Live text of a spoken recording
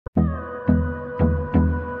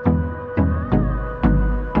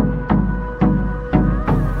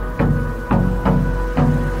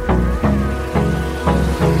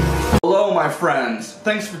my friends,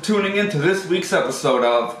 thanks for tuning in to this week's episode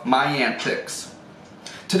of My Antics.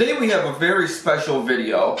 Today we have a very special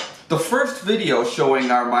video, the first video showing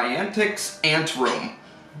our My Antics ant room.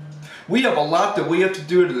 We have a lot that we have to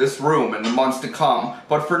do to this room in the months to come,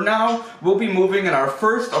 but for now we'll be moving in our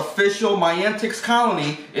first official My Antics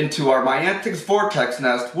colony into our My Antics vortex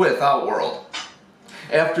nest with Outworld.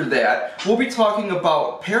 After that, we'll be talking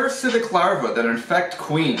about parasitic larvae that infect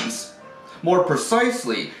queens. More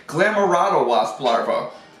precisely, Glamourado wasp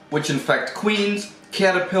larvae, which infect queens,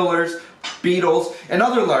 caterpillars, beetles, and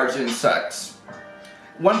other large insects.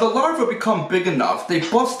 When the larvae become big enough, they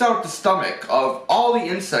bust out the stomach of all the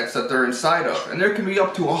insects that they're inside of, and there can be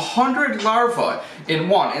up to 100 larvae in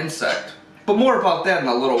one insect. But more about that in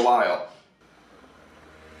a little while.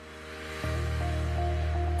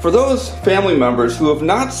 For those family members who have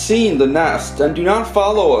not seen the nest and do not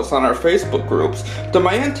follow us on our Facebook groups, the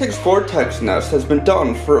My Antics Vortex nest has been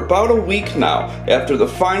done for about a week now after the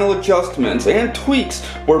final adjustments and tweaks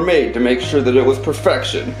were made to make sure that it was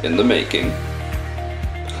perfection in the making.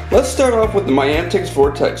 Let's start off with the My Antics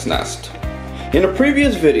Vortex nest. In a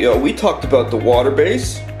previous video we talked about the water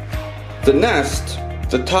base, the nest,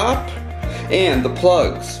 the top, and the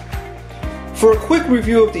plugs. For a quick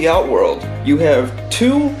review of the Outworld, you have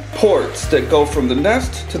two ports that go from the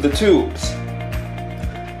nest to the tubes.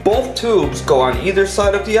 Both tubes go on either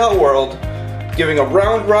side of the Outworld, giving a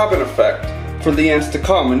round-robin effect for the ants to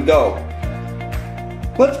come and go.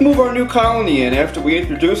 Let's move our new colony in after we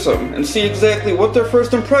introduce them and see exactly what their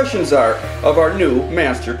first impressions are of our new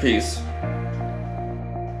masterpiece.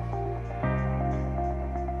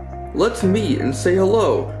 Let's meet and say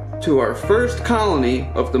hello to our first colony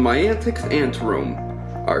of the My Antics ant room,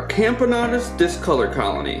 our Camponotus discolor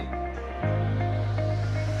colony.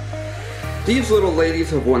 These little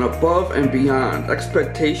ladies have went above and beyond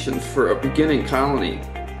expectations for a beginning colony.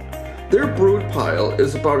 Their brood pile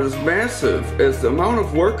is about as massive as the amount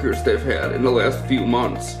of workers they've had in the last few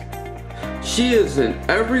months. She is in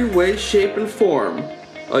every way, shape, and form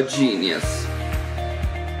a genius.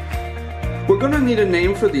 We're gonna need a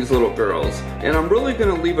name for these little girls, and I'm really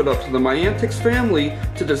gonna leave it up to the My Antics family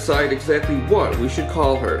to decide exactly what we should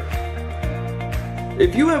call her.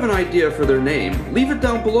 If you have an idea for their name, leave it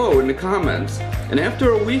down below in the comments, and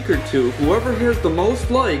after a week or two, whoever has the most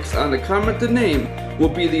likes on the commented name will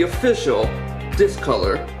be the official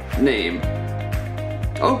discolor name.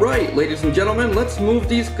 Alright, ladies and gentlemen, let's move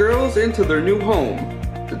these girls into their new home,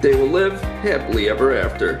 that they will live happily ever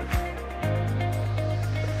after.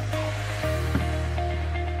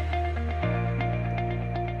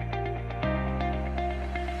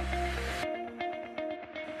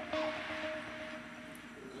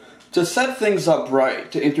 To set things up right,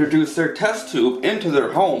 to introduce their test tube into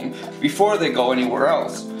their home before they go anywhere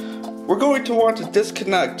else, we're going to want to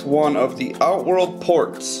disconnect one of the Outworld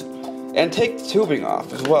ports and take the tubing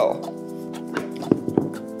off as well.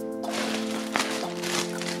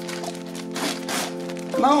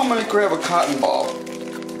 Now I'm going to grab a cotton ball,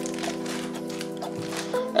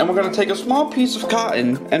 and we're going to take a small piece of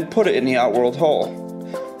cotton and put it in the Outworld hole.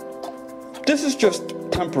 This is just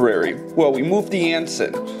temporary while we move the ants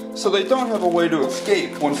in, so they don't have a way to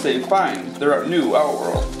escape once they find their new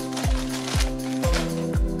Outworld.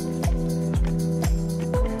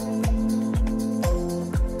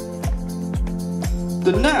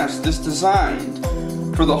 The nest is designed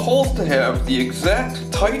for the holes to have the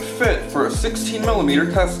exact tight fit for a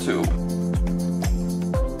 16mm test tube.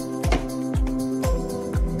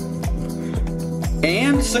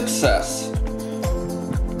 And success!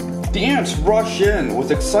 The ants rush in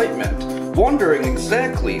with excitement, wondering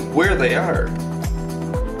exactly where they are.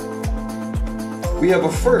 We have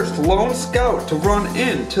a first lone scout to run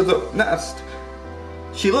into the nest.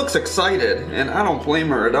 She looks excited, and I don't blame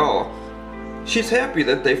her at all. She's happy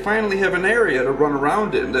that they finally have an area to run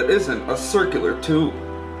around in that isn't a circular tube.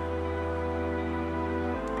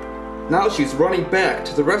 Now she's running back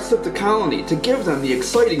to the rest of the colony to give them the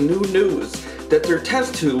exciting new news that their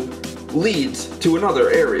test tube leads to another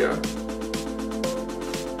area.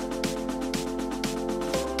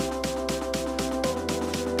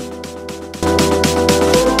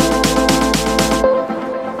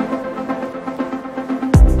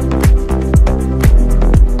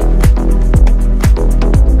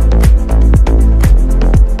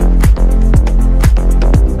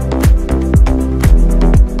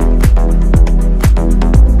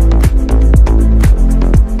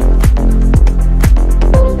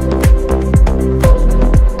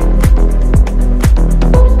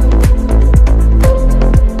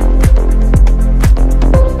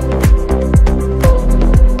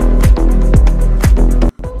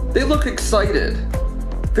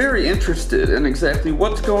 very interested in exactly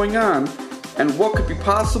what's going on and what could be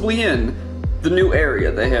possibly in the new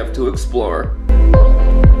area they have to explore.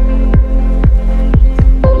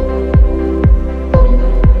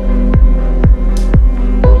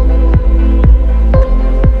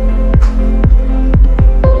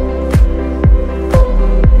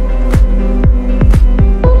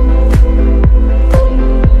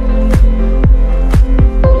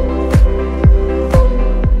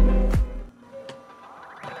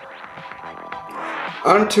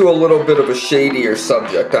 Onto a little bit of a shadier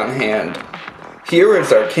subject on hand. Here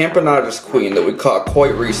is our Camponotus queen that we caught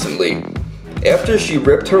quite recently. After she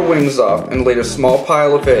ripped her wings off and laid a small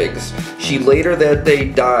pile of eggs, she later that day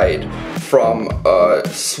died from a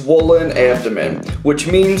swollen abdomen, which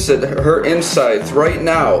means that her insides right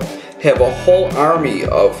now have a whole army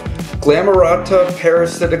of Glamourata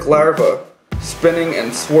parasitic larvae spinning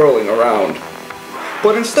and swirling around.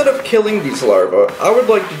 But instead of killing these larvae, I would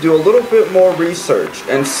like to do a little bit more research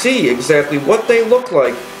and see exactly what they look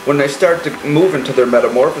like when they start to move into their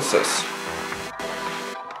metamorphosis.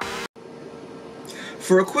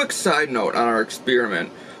 For a quick side note on our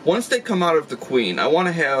experiment, once they come out of the queen, I want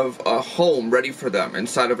to have a home ready for them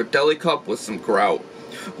inside of a deli cup with some grout.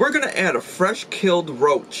 We're going to add a fresh killed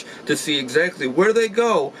roach to see exactly where they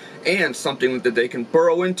go and something that they can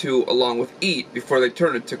burrow into along with eat before they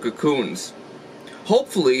turn into cocoons.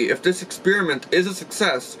 Hopefully, if this experiment is a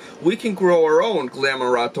success, we can grow our own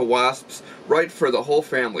Glamourata wasps right for the whole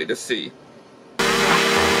family to see.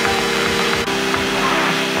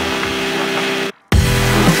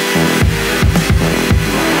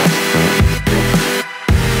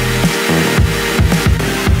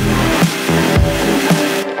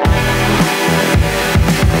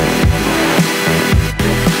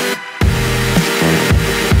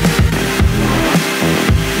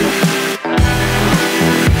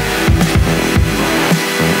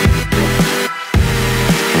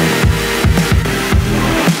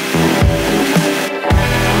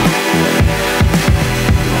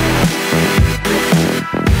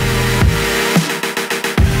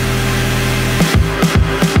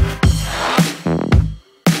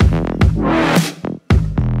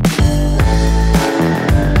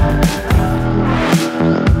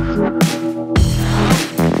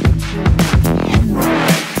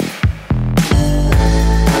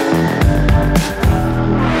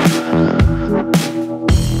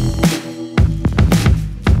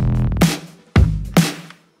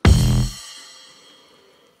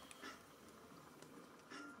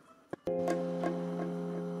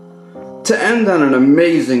 To end on an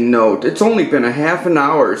amazing note, it's only been a half an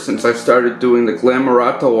hour since I started doing the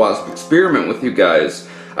Glamourata wasp experiment with you guys.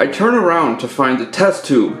 I turn around to find the test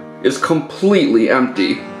tube is completely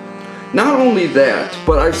empty. Not only that,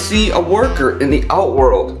 but I see a worker in the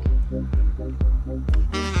outworld.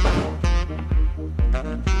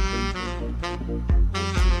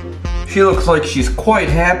 She looks like she's quite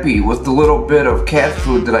happy with the little bit of cat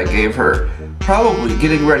food that I gave her, probably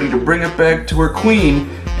getting ready to bring it back to her queen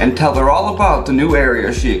and tell her all about the new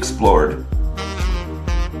area she explored.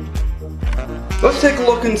 Let's take a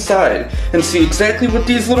look inside and see exactly what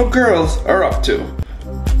these little girls are up to.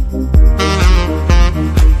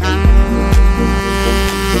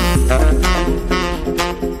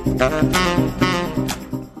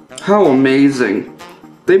 How amazing.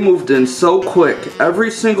 They moved in so quick. Every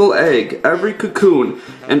single egg, every cocoon,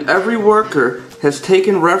 and every worker has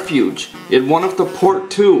taken refuge in one of the port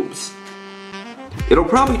tubes. It'll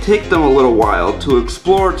probably take them a little while to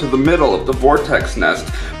explore to the middle of the vortex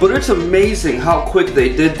nest, but it's amazing how quick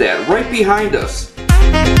they did that, right behind us.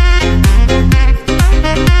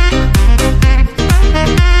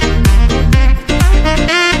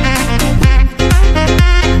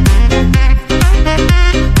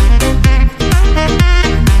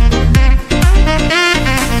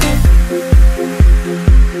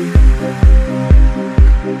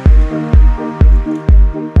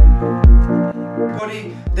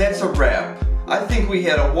 That's a wrap. I think we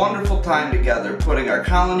had a wonderful time together putting our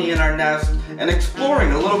colony in our nest and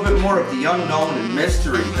exploring a little bit more of the unknown and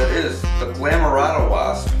mystery that is the Glamourata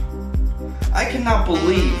wasp. I cannot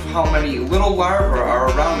believe how many little larvae are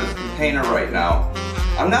around this container right now.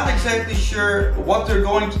 I'm not exactly sure what they're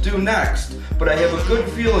going to do next, but I have a good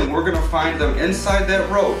feeling we're going to find them inside that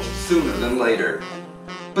roach sooner than later.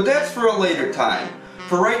 But that's for a later time.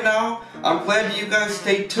 For right now, I'm glad that you guys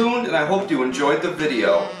stayed tuned and I hope you enjoyed the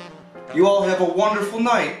video. You all have a wonderful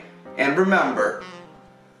night, and remember,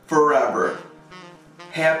 forever,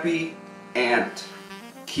 happy ant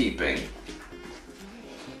keeping.